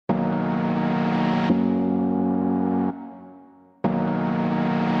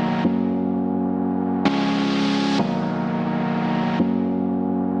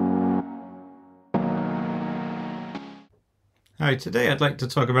Hi, today I'd like to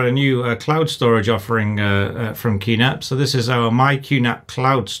talk about a new cloud storage offering from QNAP. So this is our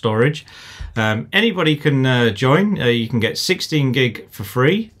MyQNAPCloud storage. Anybody can join. You can get 16 gig for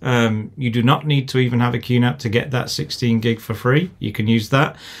free. You do not need to even have a QNAP to get that 16 gig for free. You can use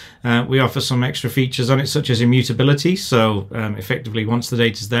that. We offer some extra features on it, such as immutability. So effectively, once the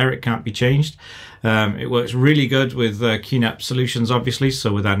data is there, it can't be changed. It works really good with QNAP solutions, obviously,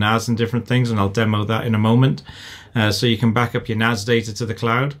 so with our NAS and different things, and I'll demo that in a moment. So you can back up your NAS data to the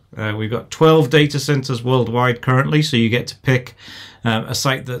cloud. We've got 12 data centers worldwide currently, so you get to pick a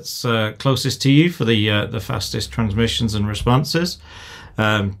site that's closest to you for the fastest transmissions and responses.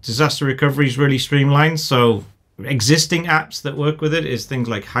 Disaster recovery is really streamlined, so existing apps that work with it is things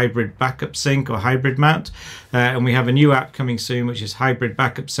like Hybrid Backup Sync or HybridMount, and we have a new app coming soon which is Hybrid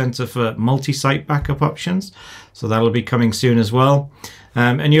Backup Center for multi-site backup options, so that'll be coming soon as well.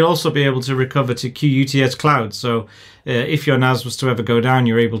 And you'll also be able to recover to QUTS Cloud, so if your NAS was to ever go down,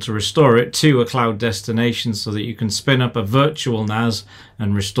 you're able to restore it to a cloud destination so that you can spin up a virtual NAS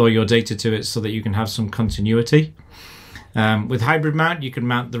and restore your data to it so that you can have some continuity. With HybridMount, you can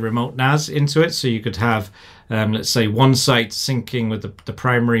mount the remote NAS into it, so you could have, let's say, one site syncing with the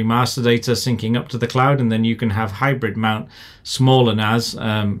primary master data syncing up to the cloud, and then you can have HybridMount smaller NAS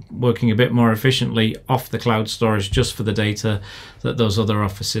working a bit more efficiently off the cloud storage just for the data that those other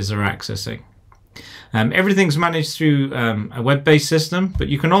offices are accessing. Everything's managed through a web-based system, but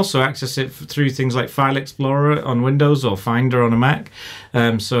you can also access it through things like File Explorer on Windows or Finder on a Mac.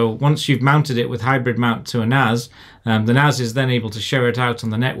 So once you've mounted it with HybridMount to a NAS, the NAS is then able to share it out on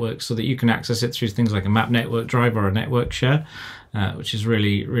the network so that you can access it through things like a map network drive or a network share, which is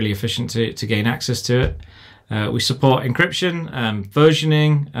really, really efficient to gain access to it. We support encryption,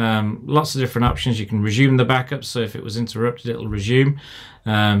 versioning, lots of different options. You can resume the backup, so if it was interrupted, it'll resume.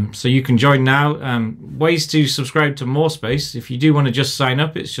 So you can join now. Ways to subscribe to more space. If you do want to just sign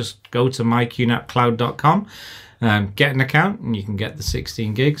up, it's just go to MyQNAPCloud.com, get an account, and you can get the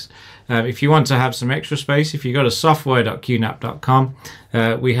 16 gigs. If you want to have some extra space, if you go to software.qnap.com,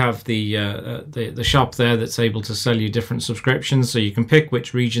 we have the shop there that's able to sell you different subscriptions, so you can pick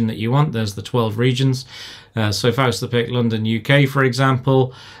which region that you want. There's the 12 regions. So if I was to pick London, UK, for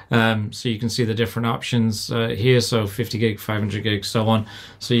example, so you can see the different options here, so 50 gig, 500 gig, so on.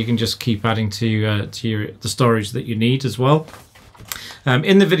 So you can just keep adding to the storage that you need as well.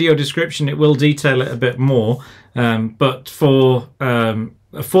 In the video description, it will detail it a bit more, but for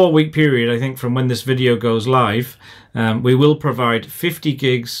a 4-week period, I think, from when this video goes live, we will provide 50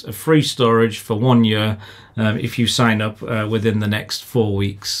 gigs of free storage for 1 year if you sign up within the next 4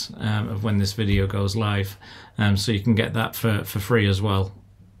 weeks of when this video goes live. So you can get that for free as well.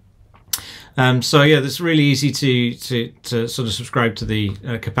 So yeah, it's really easy to sort of subscribe to the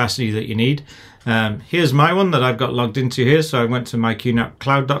capacity that you need. Here's my one that I've got logged into here. So I went to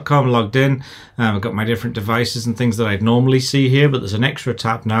myqnapcloud.com, logged in. I've got my different devices and things that I'd normally see here, but there's an extra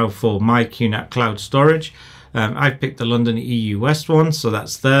tab now for MyQNAPCloud storage. I've picked the London EU West one, so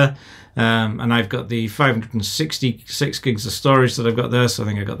that's there. And I've got the 566 gigs of storage that I've got there. So I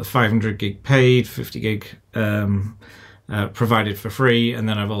think I got the 500 gig paid, 50 gig provided for free, and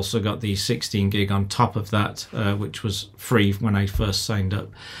then I've also got the 16 gig on top of that, which was free when I first signed up.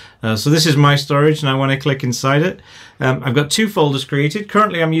 So this is my storage, and I want to click inside it. I've got 2 folders created.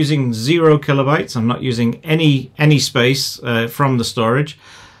 Currently I'm using 0 kilobytes. I'm not using any space from the storage.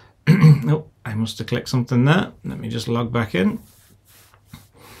 Oh, I must have clicked something there. Let me just log back in.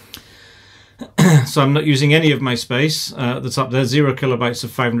 So I'm not using any of my space at the top there, 0 kilobytes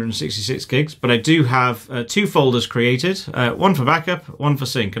of 566 gigs, but I do have 2 folders created, one for backup, one for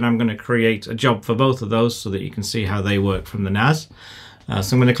sync, and I'm going to create a job for both of those so that you can see how they work from the NAS.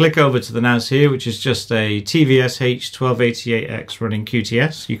 So I'm going to click over to the NAS here, which is just a TVS H1288X running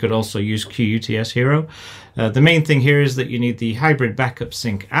QTS. You could also use QUTS Hero. The main thing here is that you need the Hybrid Backup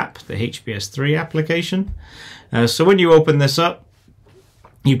Sync app, the HBS3 application. So when you open this up,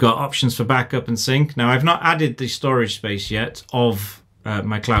 you've got options for backup and sync. Now, I've not added the storage space yet of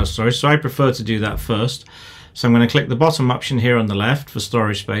my cloud storage, so I prefer to do that first. So I'm going to click the bottom option here on the left for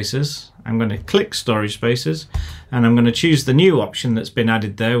storage spaces. I'm going to click storage spaces, and I'm going to choose the new option that's been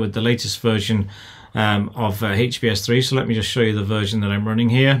added there with the latest version of HBS3. So let me just show you the version that I'm running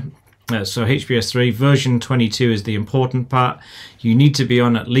here. So HBS3 version 22 is the important part. You need to be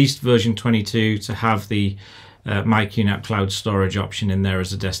on at least version 22 to have the MyQNAPCloud storage option in there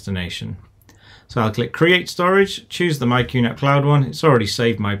as a destination. So I'll click create storage, choose the MyQNAPCloud one. It's already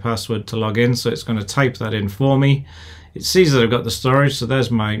saved my password to log in, so it's going to type that in for me. It sees that I've got the storage, so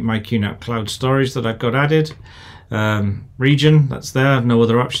there's my MyQNAPCloud storage that I've got added. region. That's there. No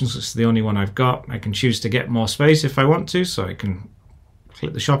other options. It's the only one I've got. I can choose to get more space if I want to, so I can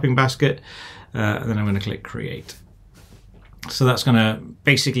click the shopping basket, and then I'm going to click create. So that's going to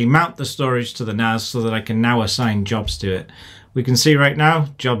basically mount the storage to the NAS so that I can now assign jobs to it. We can see right now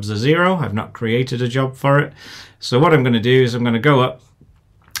jobs are 0. I've not created a job for it. So what I'm going to do is I'm going to go up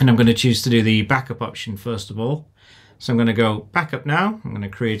and I'm going to choose to do the backup option first of all. So I'm going to go backup now. I'm going to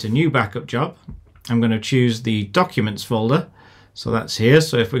create a new backup job. I'm going to choose the documents folder. So that's here.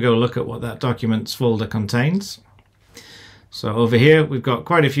 So if we go look at what that documents folder contains. So over here, we've got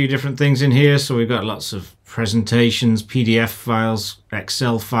quite a few different things in here. So we've got lots of presentations, PDF files,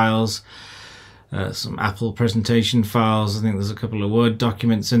 Excel files, some Apple presentation files. I think there's a couple of Word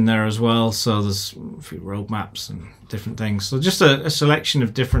documents in there as well. So there's a few roadmaps and different things. So just a selection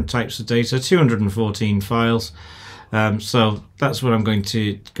of different types of data, 214 files. So that's what I'm going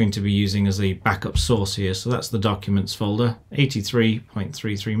to be using as a backup source here. So that's the documents folder, 83.33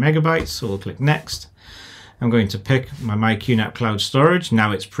 megabytes. So we'll click next. I'm going to pick my MyQNAPCloud storage.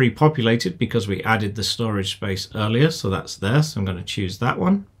 Now it's pre-populated because we added the storage space earlier. So that's there. So I'm going to choose that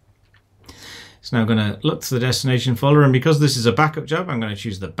one. So now I'm going to look to the destination folder, and because this is a backup job, I'm going to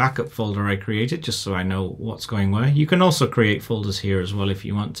choose the backup folder I created just so I know what's going where. You can also create folders here as well if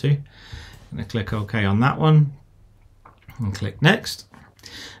you want to. I'm going to click OK on that one and click next.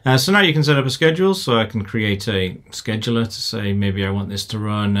 So now you can set up a schedule, so I can create a scheduler to say maybe I want this to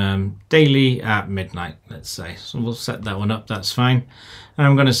run daily at midnight, let's say. So we'll set that one up, that's fine. And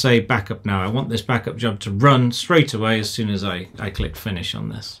I'm going to say backup now. I want this backup job to run straight away as soon as I click finish on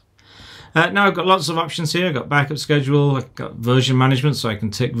this. Now I've got lots of options here. I've got backup schedule, I've got version management, so I can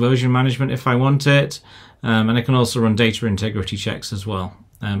tick version management if I want it. And I can also run data integrity checks as well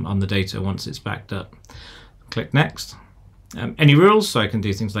on the data once it's backed up. Click next. Any rules, so I can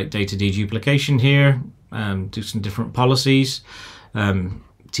do things like data deduplication here, do some different policies.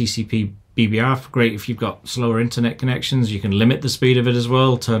 TCP BBR, great if you've got slower internet connections. You can limit the speed of it as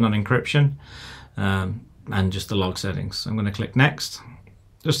well, turn on encryption, and just the log settings. So I'm going to click next.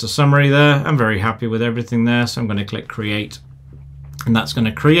 Just a summary there. I'm very happy with everything there, so I'm going to click create, and that's going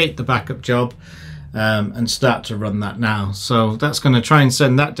to create the backup job and start to run that now. So that's going to try and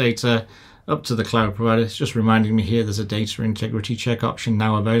send that data up to the cloud provider. It's just reminding me here there's a data integrity check option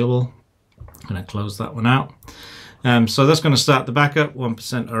now available. I'm going to close that one out. So that's going to start the backup,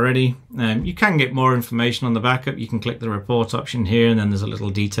 1% already. You can get more information on the backup. You can click the report option here, and then there's a little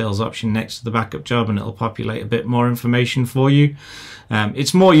details option next to the backup job, and it'll populate a bit more information for you.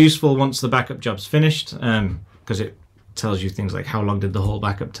 It's more useful once the backup job's finished, because it tells you things like how long did the whole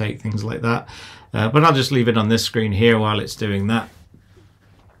backup take, things like that. But I'll just leave it on this screen here while it's doing that.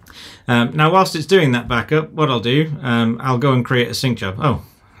 Now, whilst it's doing that backup, what I'll do, I'll go and create a sync job. Oh,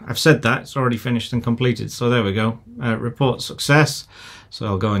 I've said that, it's already finished and completed. So there we go, report success. So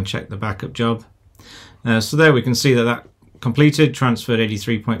I'll go and check the backup job. So there we can see that completed, transferred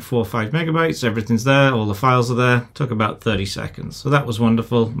 83.45 megabytes, everything's there, all the files are there, took about 30 seconds. So that was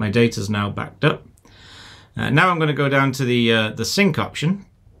wonderful, my data's now backed up. Now I'm going to go down to the sync option.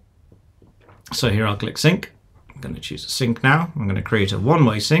 So here I'll click sync. I'm going to choose a sync now. I'm going to create a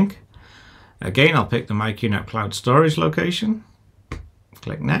one-way sync. Again, I'll pick the MyQNAPCloud storage location.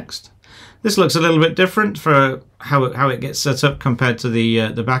 Click next. This looks a little bit different for how it gets set up compared to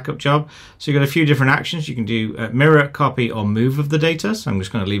the backup job. So you've got a few different actions. You can do mirror, copy, or move of the data. So I'm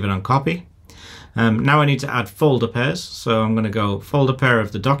just going to leave it on copy. Now I need to add folder pairs. So I'm going to go folder pair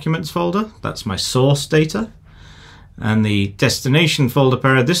of the documents folder. That's my source data. And the destination folder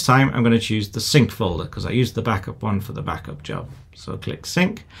pair, this time I'm going to choose the sync folder because I used the backup one for the backup job. So click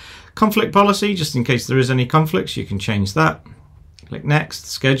sync. Conflict policy, just in case there is any conflicts, you can change that. Click next.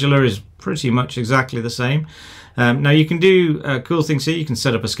 Scheduler is pretty much exactly the same. Now you can do cool things here. You can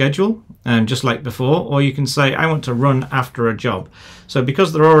set up a schedule, just like before, or you can say I want to run after a job. So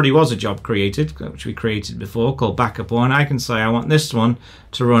because there already was a job created, which we created before, called backup one, I can say I want this one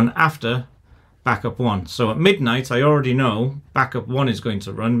to run after backup one. So at midnight, I already know backup one is going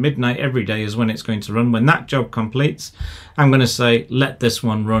to run. Midnight every day is when it's going to run. When that job completes, I'm going to say let this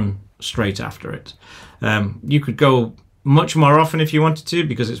one run straight after it. You could go much more often if you wanted to,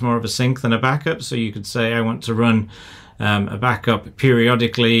 because it's more of a sync than a backup. So you could say I want to run a backup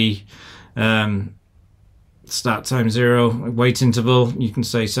periodically, start time 0, wait interval. You can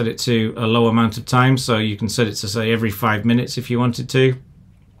say set it to a low amount of time, so you can set it to say every 5 minutes if you wanted to.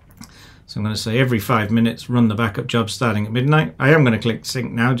 So I'm going to say every 5 minutes run the backup job starting at midnight. I am going to click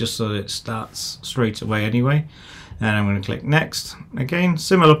sync now just so that it starts straight away anyway. And I'm going to click next. Again,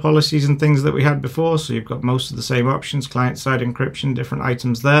 similar policies and things that we had before. So you've got most of the same options, client-side encryption, different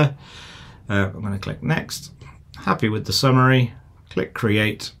items there. I'm going to click next. happy with the summary, click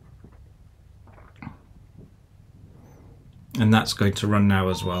create, and that's going to run now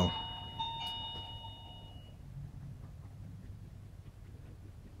as well.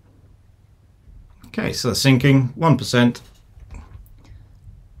 Okay, so syncing 1%.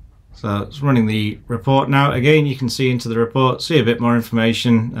 So it's running the report now. Again, you can see into the report, see a bit more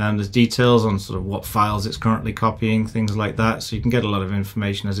information, and there's details on sort of what files it's currently copying, things like that. So you can get a lot of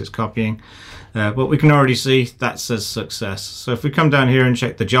information as it's copying. But we can already see that says success. So if we come down here and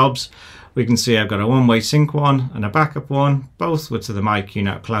check the jobs, we can see I've got a one-way sync one and a backup one. Both were to the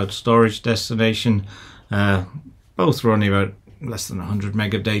MyQNAPCloud storage destination. Both were only about less than 100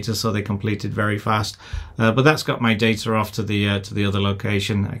 meg of data, so they completed very fast. But that's got my data off to the other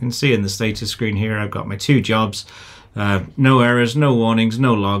location. I can see in the status screen here I've got my 2 jobs. No errors, no warnings,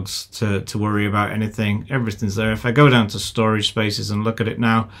 no logs to worry about anything. Everything's there. If I go down to storage spaces and look at it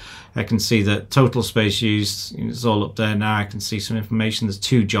now, I can see that total space used is all up there now. I can see some information. There's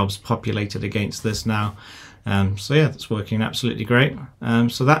 2 jobs populated against this now. So yeah, that's working absolutely great.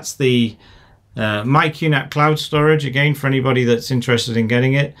 So that's the MyQNAPCloud storage. Again, for anybody that's interested in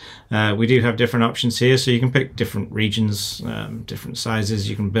getting it, we do have different options here, so you can pick different regions, different sizes.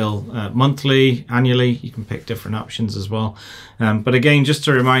 You can bill monthly, annually. You can pick different options as well. But again, just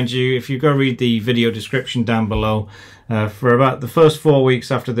to remind you, if you go read the video description down below, for about the first 4 weeks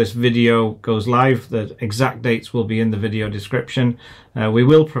after this video goes live, the exact dates will be in the video description. We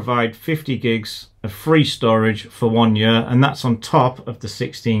will provide 50 gigs of free storage for 1 year, and that's on top of the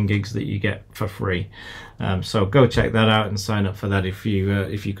 16 gigs that you get for free. So go check that out and sign up for that if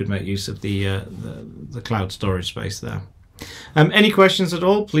you could make use of the cloud storage space there. Any questions at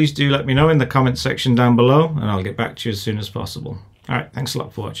all, please do let me know in the comment section down below, and I'll get back to you as soon as possible. All right, thanks a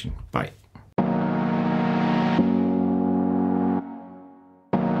lot for watching. Bye.